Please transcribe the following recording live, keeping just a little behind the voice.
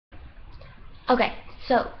Okay,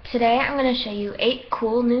 so today I'm going to show you 8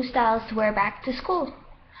 cool new styles to wear back to school.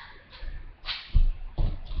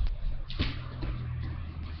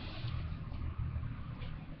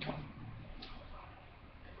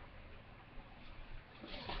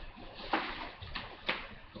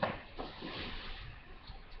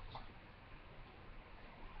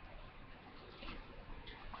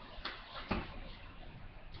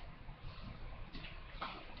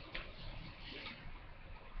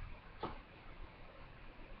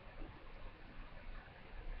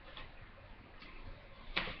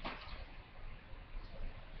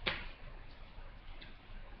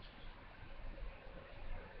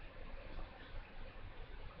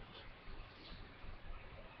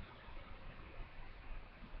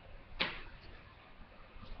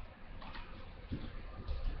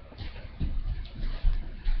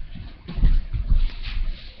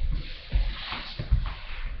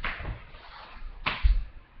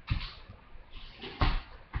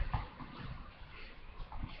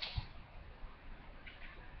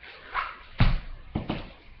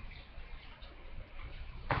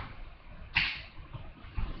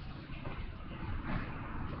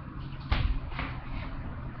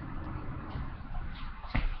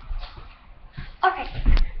 Okay,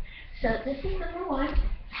 so this is number 1,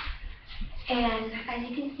 and as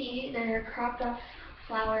you can see, they're cropped off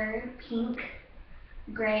flower, pink,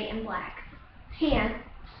 gray, and black pants,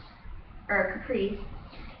 or capris,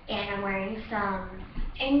 and I'm wearing some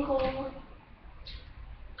ankle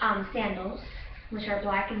sandals, which are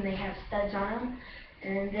black and they have studs on them,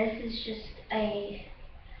 and this is just a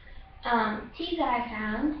tee that I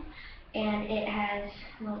found, and it has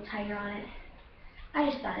a little tiger on it. I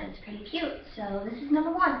just thought it was pretty cute, so this is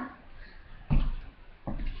number 1.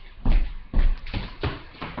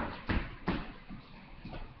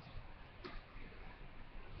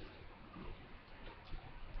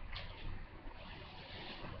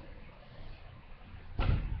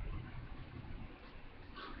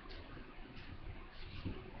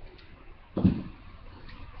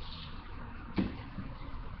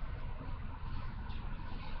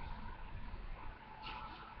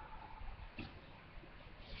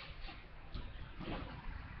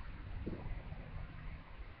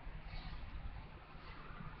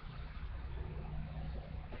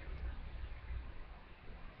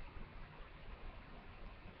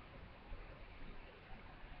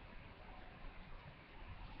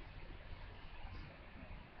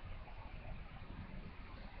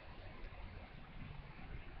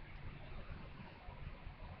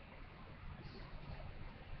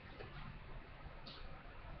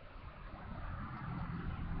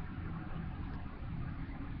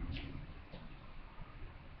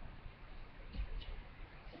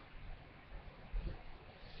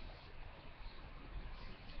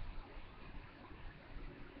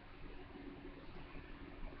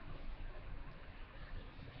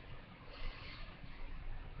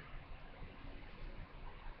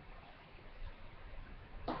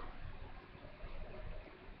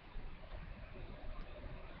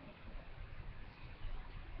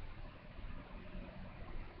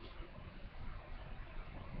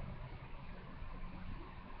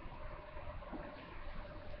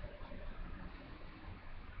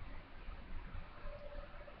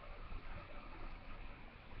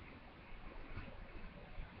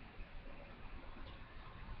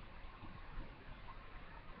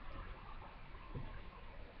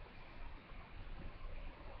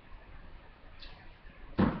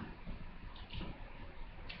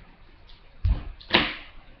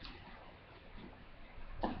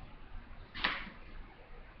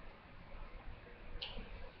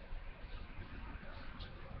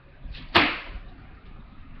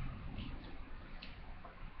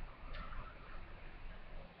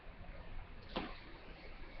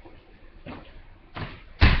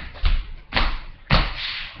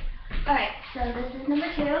 Alright, so this is number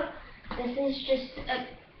 2. This is just a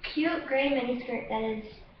cute gray miniskirt that is,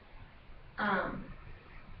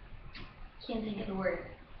 can't think of the word,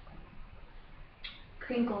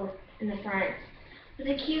 crinkled in the front, with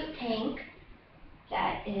a cute tank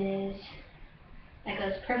that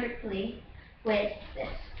goes perfectly with this.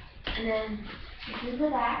 And then this is the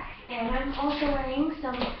back, and I'm also wearing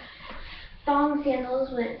some thong sandals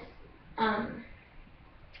with,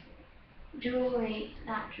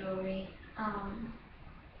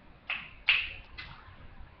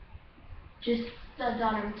 just studs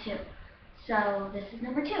on them too. So this is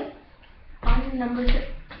number 2. On to number 3.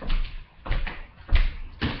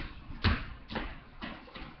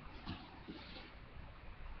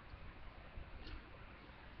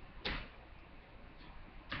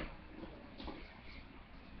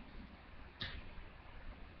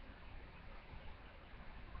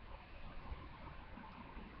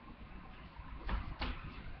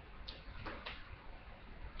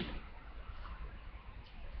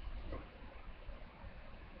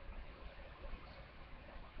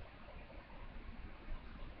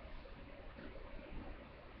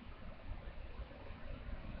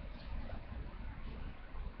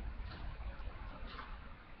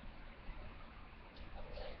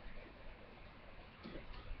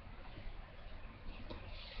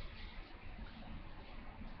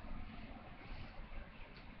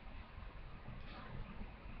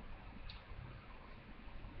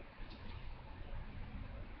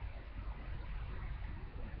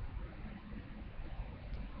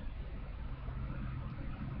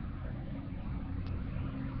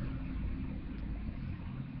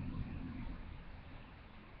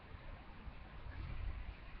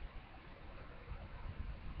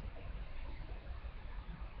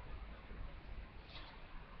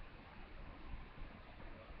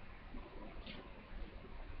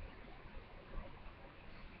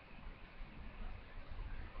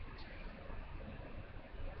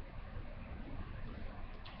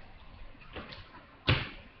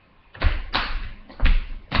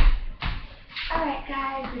 Alright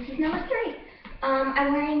guys, this is number 3.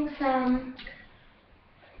 I'm wearing some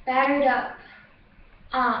battered up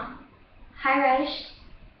high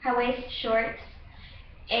waist shorts,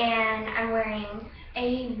 and I'm wearing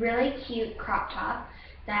a really cute crop top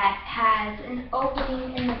that has an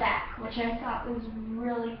opening in the back, which I thought was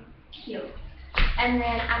really cute. And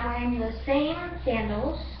then I'm wearing the same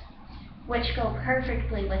sandals, which go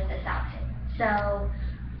perfectly with this outfit. So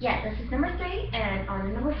yeah, this is number 3, and on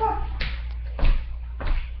to number 4.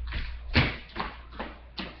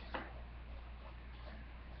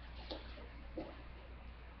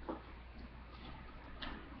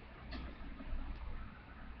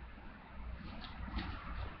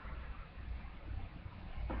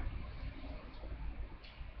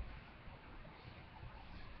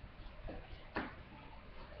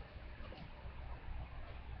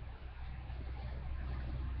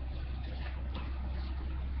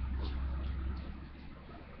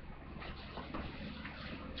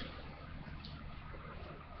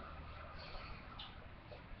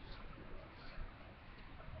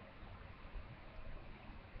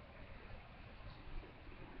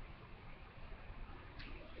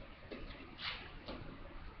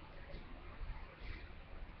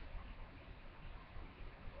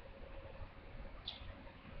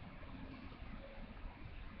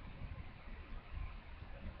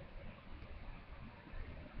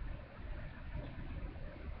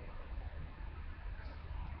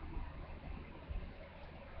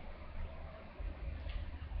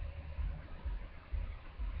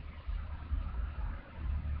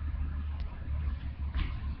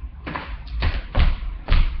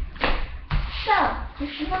 So, this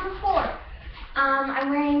is number 4. I'm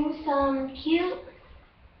wearing some cute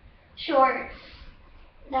shorts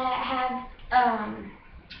that have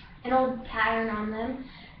an old pattern on them,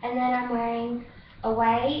 and then I'm wearing a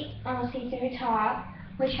white see-through top,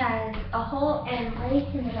 which has a hole and lace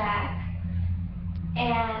in the back.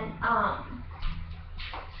 And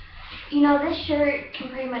you know, this shirt can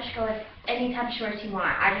pretty much go with any type of shorts you want.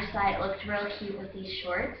 I just thought it looked real cute with these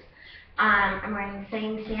shorts. I'm wearing the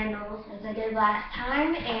same sandals as I did last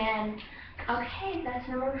time, and okay, that's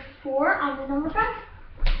number 4. On to number 5.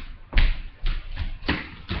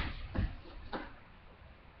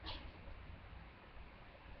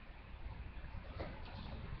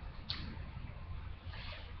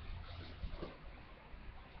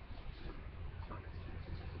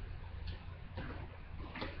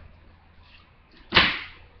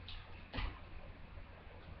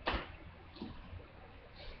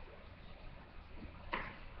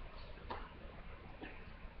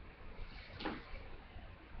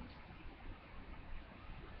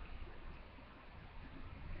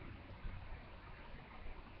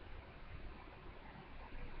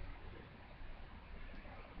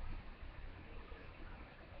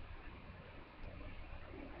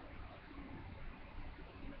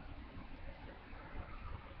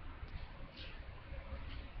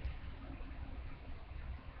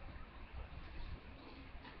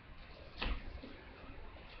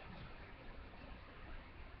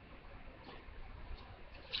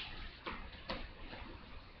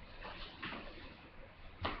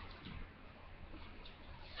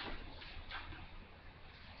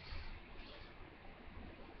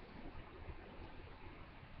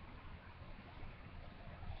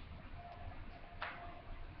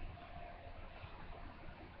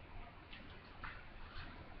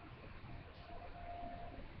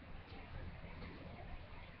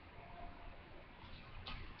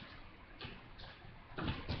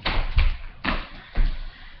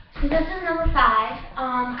 So this is number 5.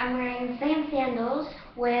 I'm wearing the same sandals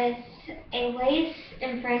with a lace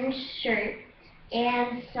and fringe shirt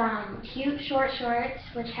and some cute short shorts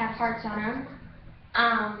which have hearts on them.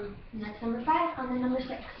 And that's number 5. On to number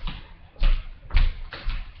 6.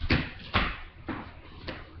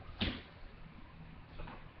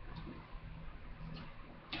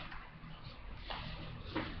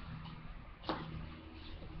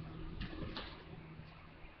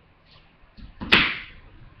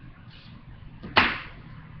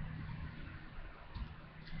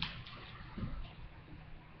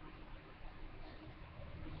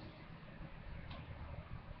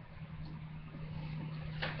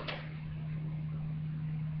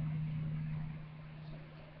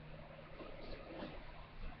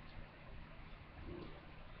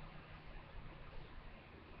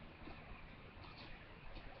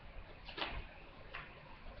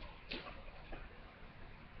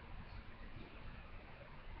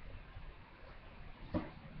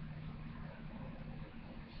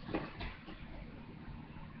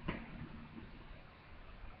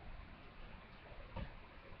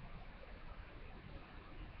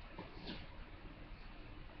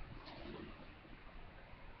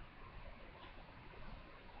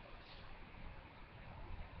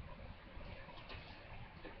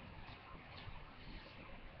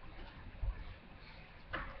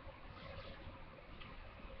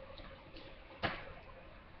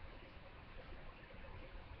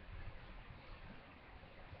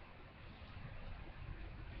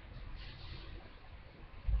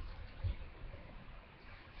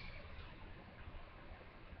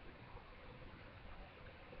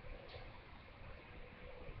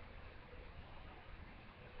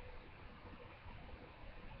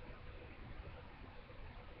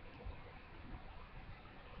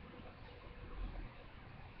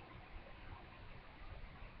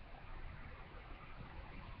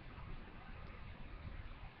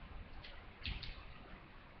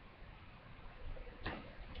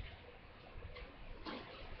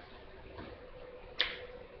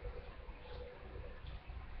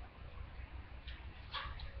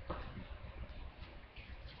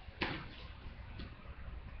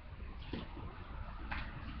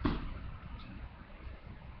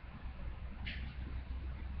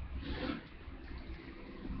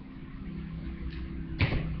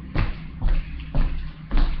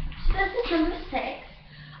 number 6,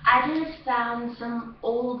 I just found some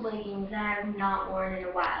old leggings that I've not worn in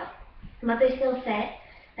a while, but they still fit.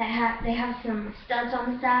 They have some studs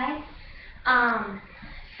on the side.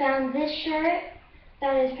 Found this shirt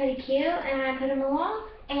that is pretty cute, and I put them along,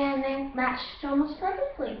 and they matched almost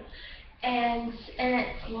perfectly. And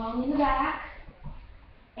it's long in the back,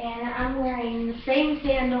 and I'm wearing the same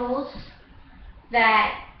sandals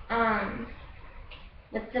that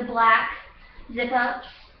with the black zip ups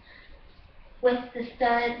with the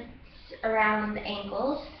studs around the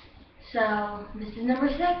ankles. So this is number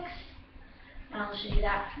 6. And I'll show you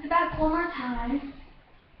that from the back one more time.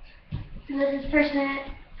 And this is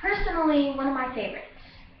personally one of my favorites.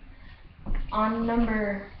 On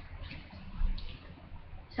number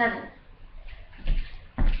 7.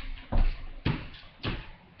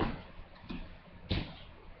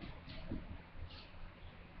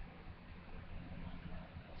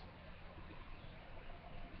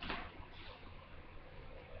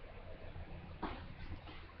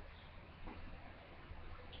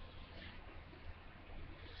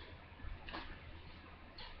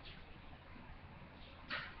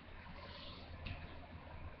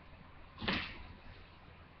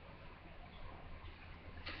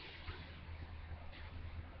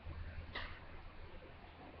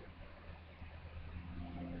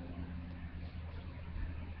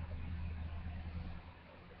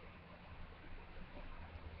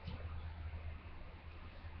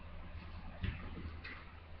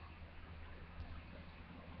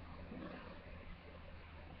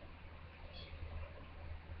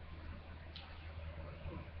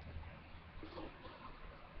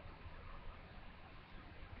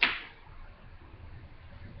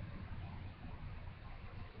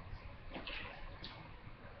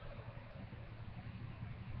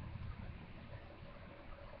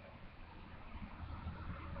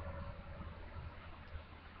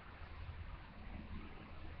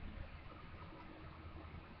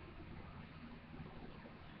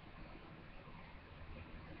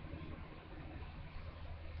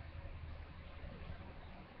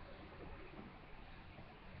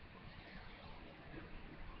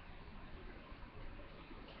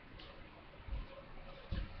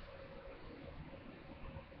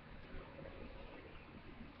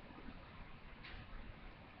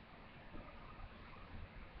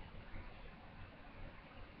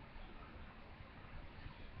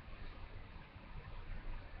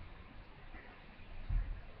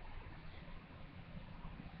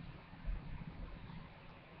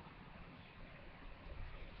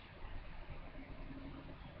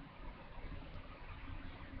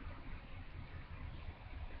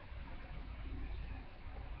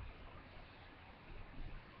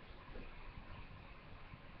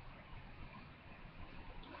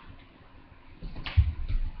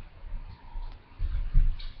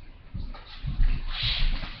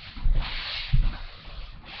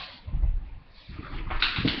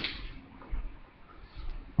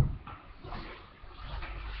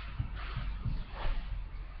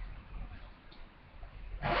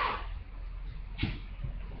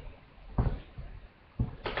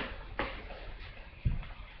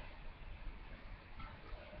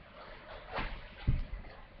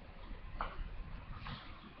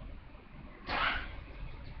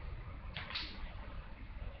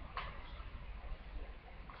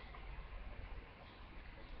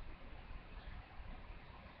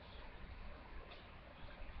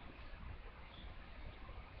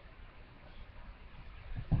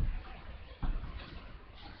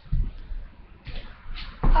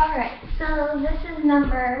 Alright, so this is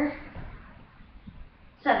number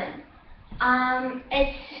 7.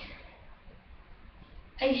 It's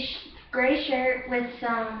a gray shirt with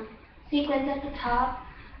some sequins at the top,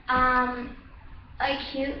 a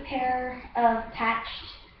cute pair of patched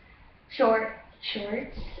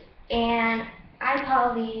shorts, and I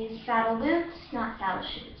call these saddle boots, not saddle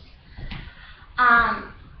shoes.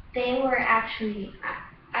 They were actually,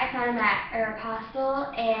 I found them at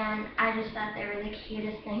Aeropostale, and I just thought they were the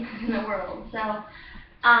cutest things in the world. So,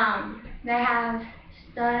 they have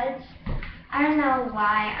studs. I don't know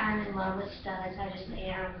why I'm in love with studs. I just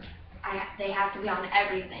am. They have to be on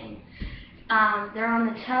everything. They're on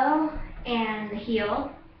the toe and the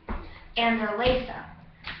heel, and they're lace up.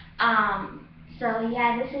 So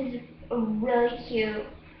yeah, this is a really cute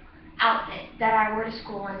outfit that I wore to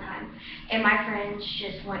school one time, and my friends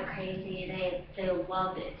just went crazy. They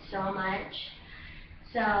loved it so much.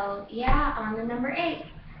 So yeah, on to number 8.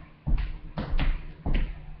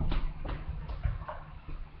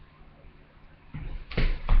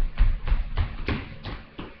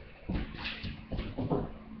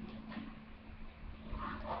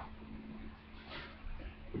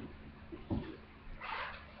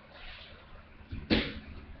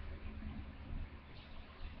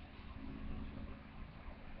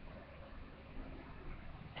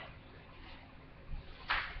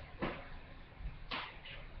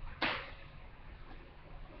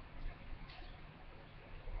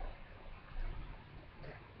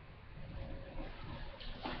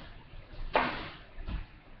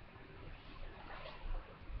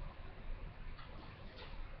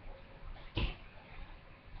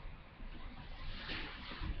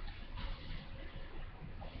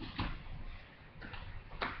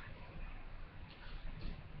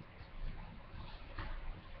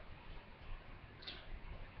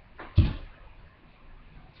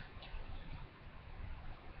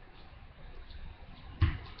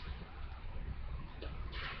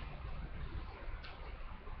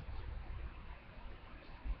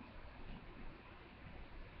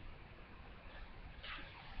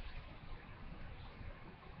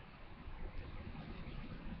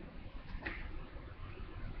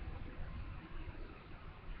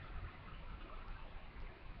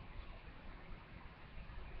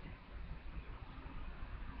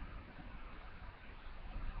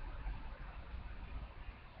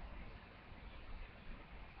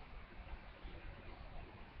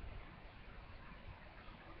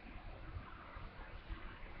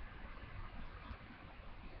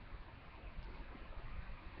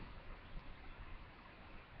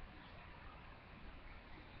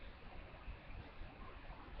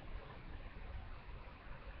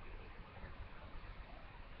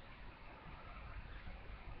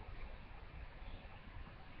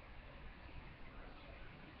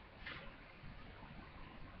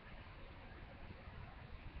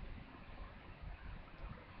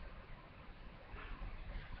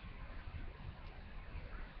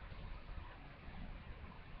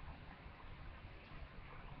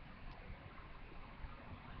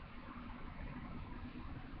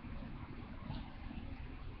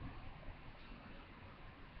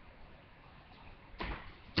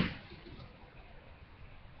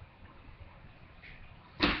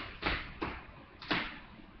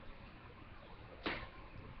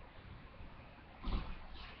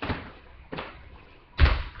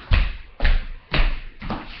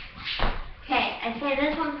 say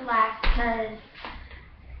this one for last because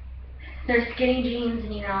they're skinny jeans,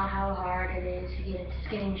 and you know how hard it is to get into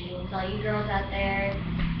skinny jeans. All you girls out there.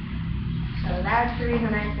 So that's the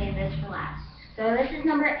reason I say this for last. So this is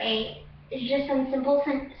number 8. It's just some simple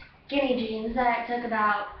skinny jeans that it took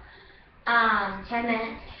about 10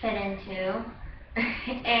 minutes to fit into.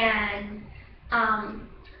 And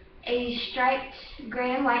a striped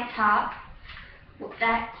gray and white top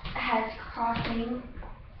that has crosses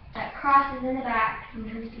in the back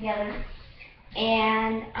and comes together,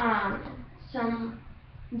 and some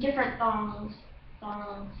different thong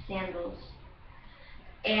sandals.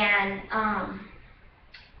 And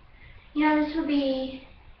you know, this would be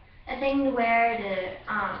a thing to wear to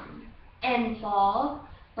in fall,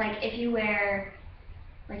 like if you wear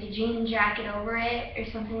like a jean jacket over it or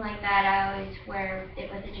something like that. I always wear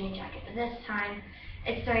it with a jean jacket, but this time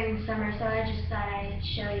it's during the summer, so I just thought I'd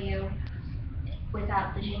show you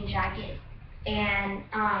without the jean jacket. And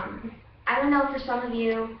I don't know, for some of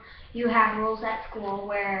you, you have rules at school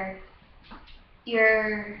where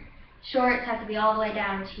your shorts have to be all the way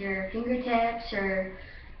down to your fingertips or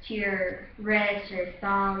to your wrists or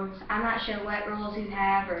thumbs. I'm not sure what rules you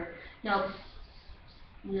have, or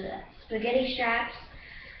spaghetti straps.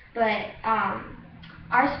 But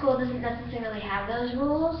our school doesn't necessarily have those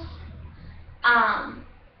rules.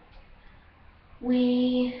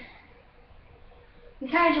 We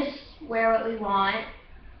kind of just wear what we want.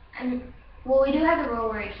 Well, we do have the rule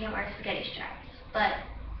where you can't wear spaghetti straps, but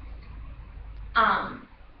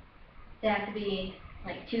they have to be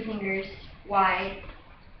like 2 fingers wide.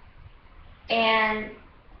 And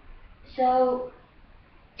so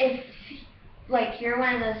if like you're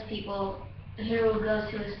one of those people who goes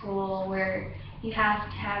to a school where you have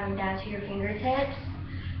to have them down to your fingertips,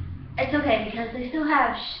 it's okay, because they still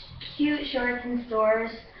have cute shorts in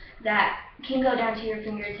stores that can go down to your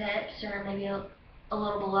fingertips or maybe a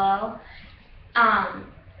little below.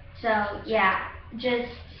 So yeah,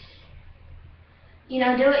 just, you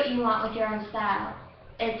know, do what you want with your own style.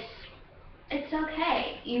 It's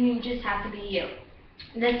okay. You just have to be you.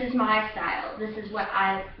 This is my style. This is what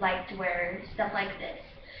I like to wear, stuff like this.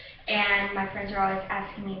 And my friends are always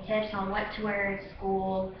asking me tips on what to wear at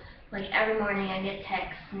school. Like every morning I get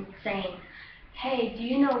texts saying, hey, do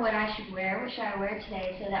you know what I should wear? What should I wear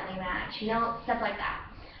today so that we match? You know, stuff like that.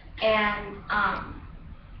 And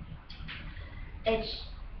it's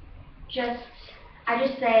just, I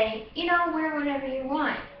just say, you know, wear whatever you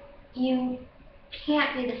want. You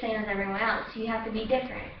can't be the same as everyone else. You have to be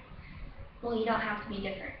different. Well, you don't have to be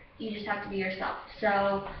different. You just have to be yourself.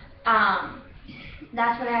 So,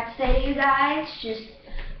 that's what I have to say to you guys. Just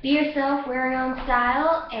be yourself, wear your own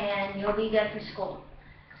style, and you'll be good for school.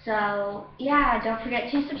 So, yeah, don't forget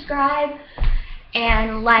to subscribe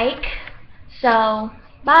and like. So,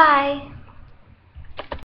 bye.